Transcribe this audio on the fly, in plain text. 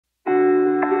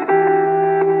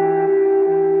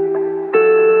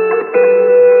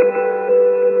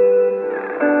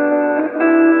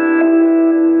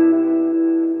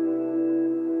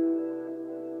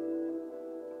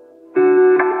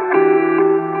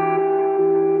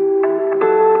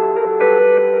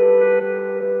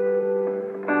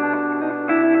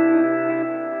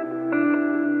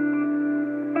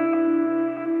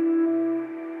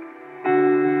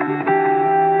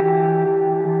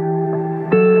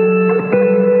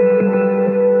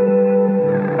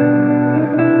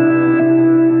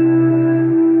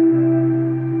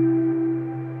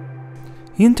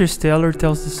Interstellar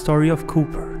tells the story of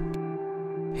Cooper.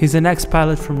 He's an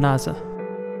ex-pilot from NASA.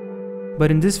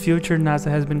 But in this future, NASA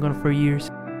has been gone for years.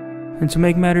 And to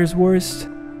make matters worse,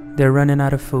 they're running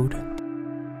out of food.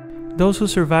 Those who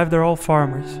survived are all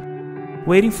farmers,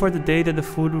 waiting for the day that the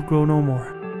food will grow no more.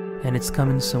 And it's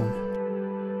coming soon.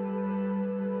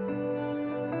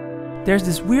 There's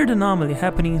this weird anomaly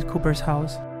happening in Cooper's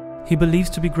house. He believes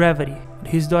to be gravity, but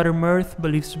his daughter Mirth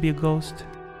believes to be a ghost.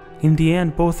 In the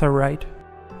end, both are right.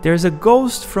 There's a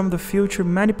ghost from the future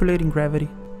manipulating gravity.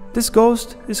 This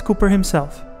ghost is Cooper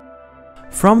himself.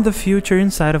 From the future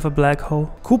inside of a black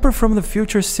hole, Cooper from the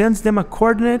future sends them a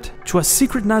coordinate to a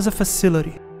secret NASA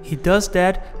facility. He does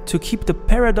that to keep the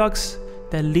paradox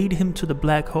that lead him to the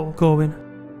black hole going.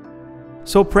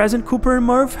 So present Cooper and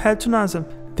Mirth head to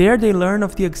NASA. There they learn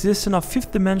of the existence of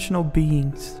fifth-dimensional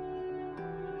beings.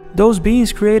 Those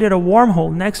beings created a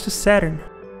wormhole next to Saturn.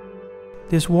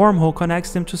 This wormhole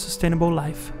connects them to sustainable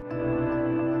life.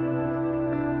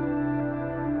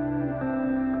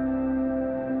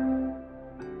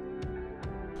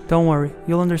 Don't worry,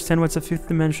 you'll understand what's a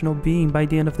fifth-dimensional being by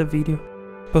the end of the video.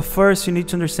 But first you need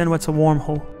to understand what's a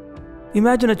wormhole.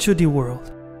 Imagine a 2D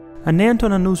world. An ant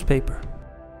on a newspaper.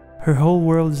 Her whole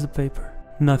world is the paper,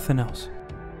 nothing else.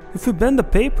 If we bend the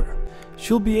paper,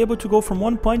 she'll be able to go from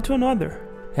one point to another.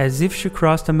 As if she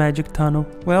crossed a magic tunnel.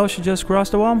 Well, she just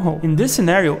crossed a wormhole. In this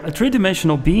scenario, a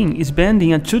 3-dimensional being is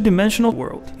bending a 2-dimensional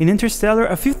world. In Interstellar,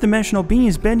 a 5th-dimensional being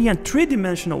is bending a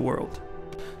 3-dimensional world.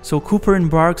 So Cooper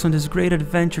embarks on this great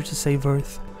adventure to save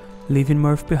Earth, leaving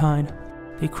Mirth behind.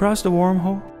 They cross the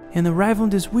wormhole and arrive on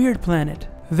this weird planet,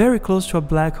 very close to a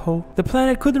black hole. The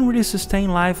planet couldn't really sustain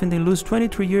life and they lose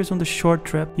 23 years on the short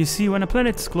trip. You see, when a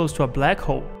planet is close to a black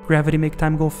hole, gravity makes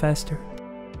time go faster.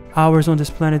 Hours on this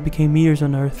planet became years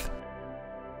on Earth,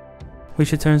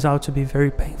 which it turns out to be very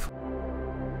painful.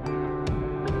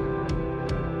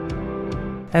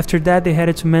 After that, they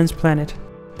headed to man's planet.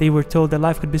 They were told that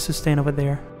life could be sustained over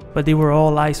there, but they were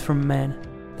all lies from man.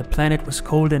 The planet was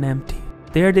cold and empty.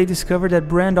 There they discovered that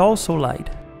Brand also lied.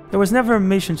 There was never a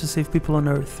mission to save people on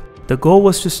Earth. The goal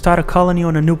was to start a colony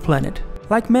on a new planet.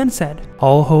 Like men said,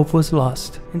 all hope was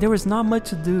lost, and there was not much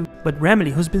to do. But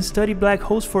Remley, who's been studying black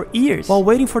holes for years, while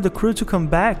waiting for the crew to come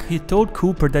back, he told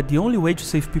Cooper that the only way to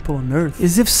save people on Earth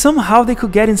is if somehow they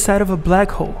could get inside of a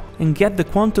black hole and get the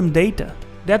quantum data.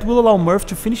 That will allow Mirth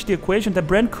to finish the equation that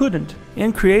Brand couldn't,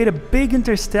 and create a big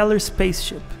interstellar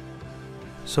spaceship.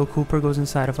 So Cooper goes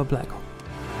inside of a black hole.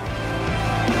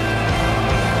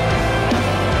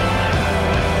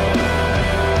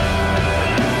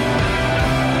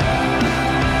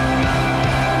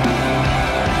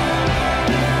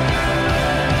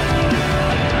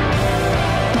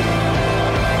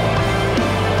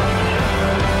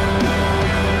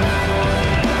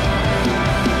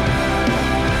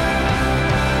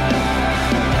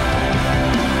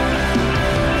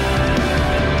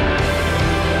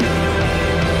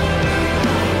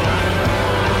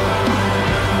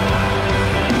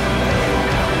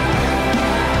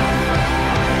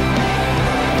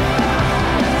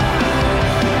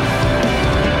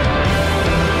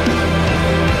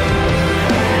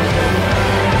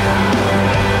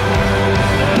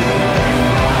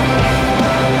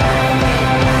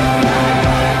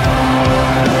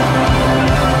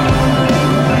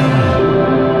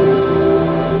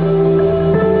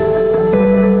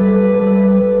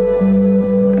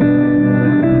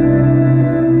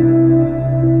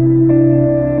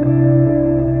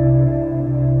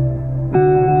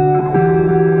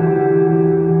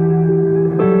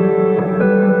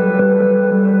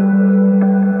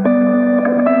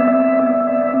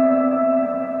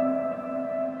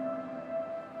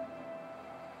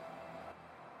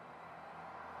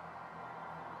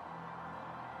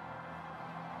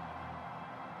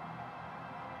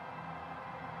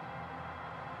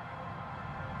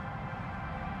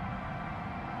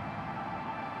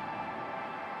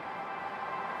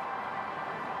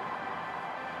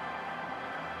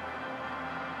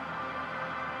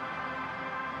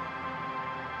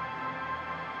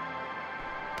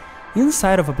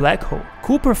 Inside of a black hole,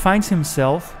 Cooper finds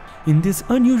himself in this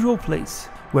unusual place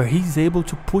where he's able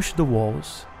to push the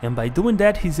walls, and by doing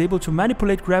that he's able to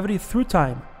manipulate gravity through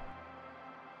time.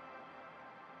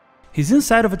 He's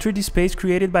inside of a 3D space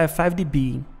created by a 5D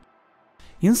being.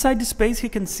 Inside this space he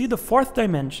can see the 4th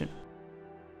dimension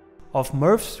of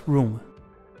Mirth's room.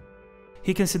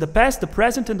 He can see the past, the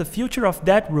present and the future of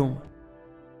that room,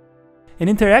 and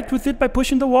interact with it by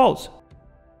pushing the walls.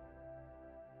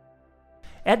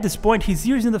 At this point, he's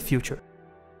years in the future,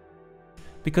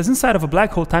 because inside of a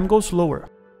black hole time goes slower.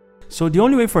 So the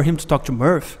only way for him to talk to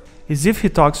Mirth is if he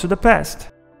talks to the past.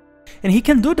 And he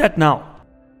can do that now,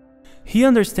 he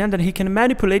understands that he can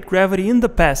manipulate gravity in the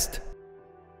past.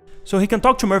 So he can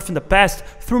talk to Murph in the past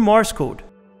through Morse code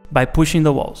by pushing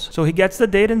the walls. So he gets the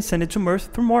data and sends it to Murph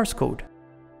through Morse code.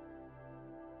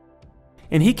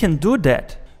 And he can do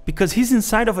that because he's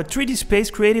inside of a 3D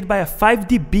space created by a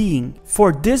 5D being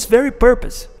for this very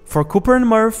purpose, for Cooper and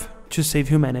Murph to save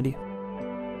humanity.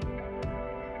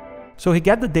 So he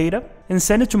gets the data and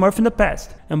sends it to Murph in the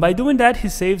past, and by doing that he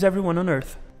saves everyone on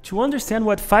Earth. To understand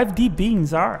what 5D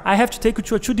beings are, I have to take you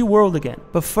to a 2D world again.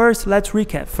 But first, let's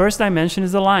recap. First dimension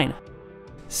is a line.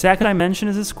 Second dimension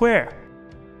is a square.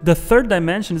 The third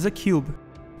dimension is a cube.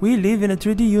 We live in a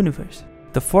 3D universe.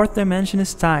 The fourth dimension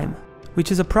is time,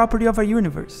 which is a property of our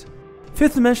universe.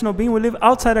 Fifth dimensional being will live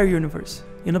outside our universe,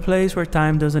 in a place where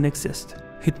time doesn't exist.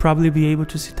 He'd probably be able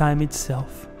to see time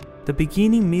itself, the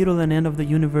beginning, middle, and end of the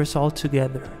universe all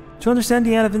together. To understand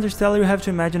the end of Interstellar, you have to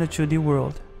imagine a 2D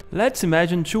world. Let's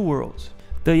imagine two worlds.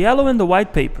 The yellow and the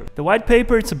white paper. The white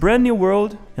paper, it's a brand new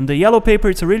world, and the yellow paper,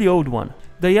 it's a really old one.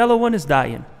 The yellow one is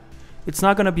dying. It's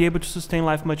not gonna be able to sustain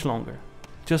life much longer,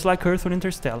 just like Earth on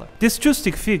Interstellar. These two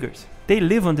stick figures, they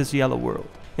live on this yellow world.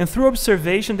 And through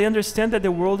observation, they understand that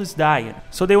the world is dying.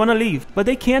 So they wanna leave, but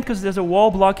they can't because there's a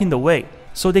wall blocking the way.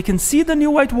 So they can see the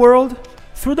new white world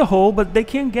through the hole, but they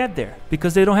can't get there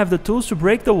because they don't have the tools to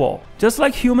break the wall. Just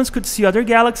like humans could see other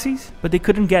galaxies, but they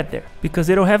couldn't get there because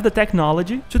they don't have the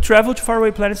technology to travel to faraway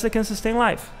planets that can sustain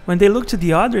life. When they look to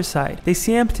the other side, they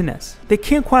see emptiness. They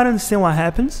can't quite understand what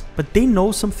happens, but they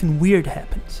know something weird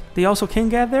happens. They also can't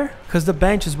get there because the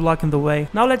bench is blocking the way.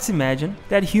 Now let's imagine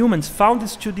that humans found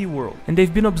this 2D world and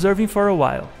they've been observing for a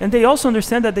while. And they also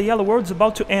understand that the yellow world is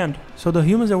about to end. So the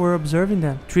humans that were observing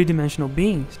them, 3-dimensional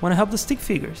beings, want to help the stick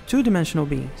figures, 2-dimensional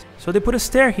beings. So they put a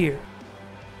stair here.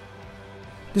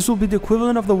 This will be the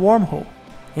equivalent of the wormhole.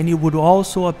 And it would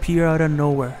also appear out of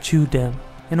nowhere to them.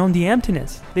 And on the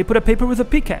emptiness, they put a paper with a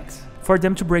pickaxe for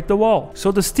them to break the wall.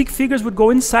 So the stick figures would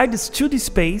go inside this 2D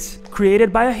space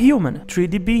created by a human,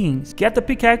 3D beings, get the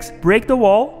pickaxe, break the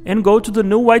wall, and go to the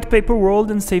new white paper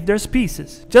world and save their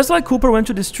species. Just like Cooper went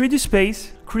to this 3D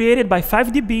space created by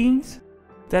 5D beings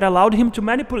that allowed him to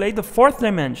manipulate the fourth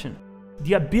dimension.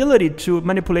 The ability to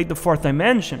manipulate the fourth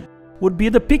dimension would be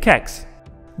the pickaxe.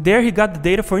 There he got the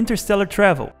data for interstellar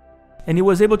travel, and he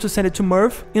was able to send it to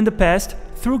Murph in the past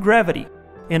through gravity,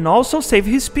 and also save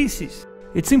his species.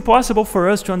 It's impossible for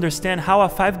us to understand how a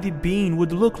 5D being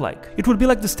would look like. It would be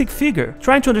like the stick figure,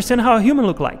 trying to understand how a human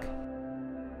look like.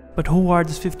 But who are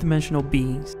these fifth-dimensional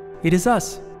beings? It is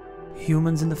us,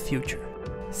 humans in the future.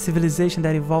 Civilization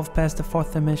that evolved past the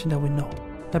fourth dimension that we know.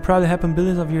 That probably happened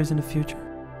billions of years in the future.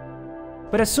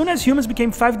 But as soon as humans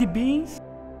became 5D beings,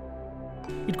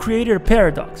 it created a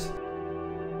paradox.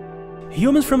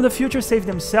 Humans from the future saved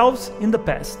themselves in the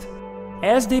past.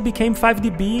 As they became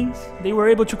 5D beings, they were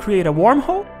able to create a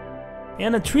wormhole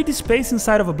and a 3D space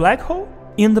inside of a black hole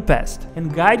in the past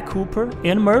and guide Cooper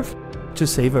and Murph to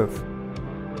save Earth.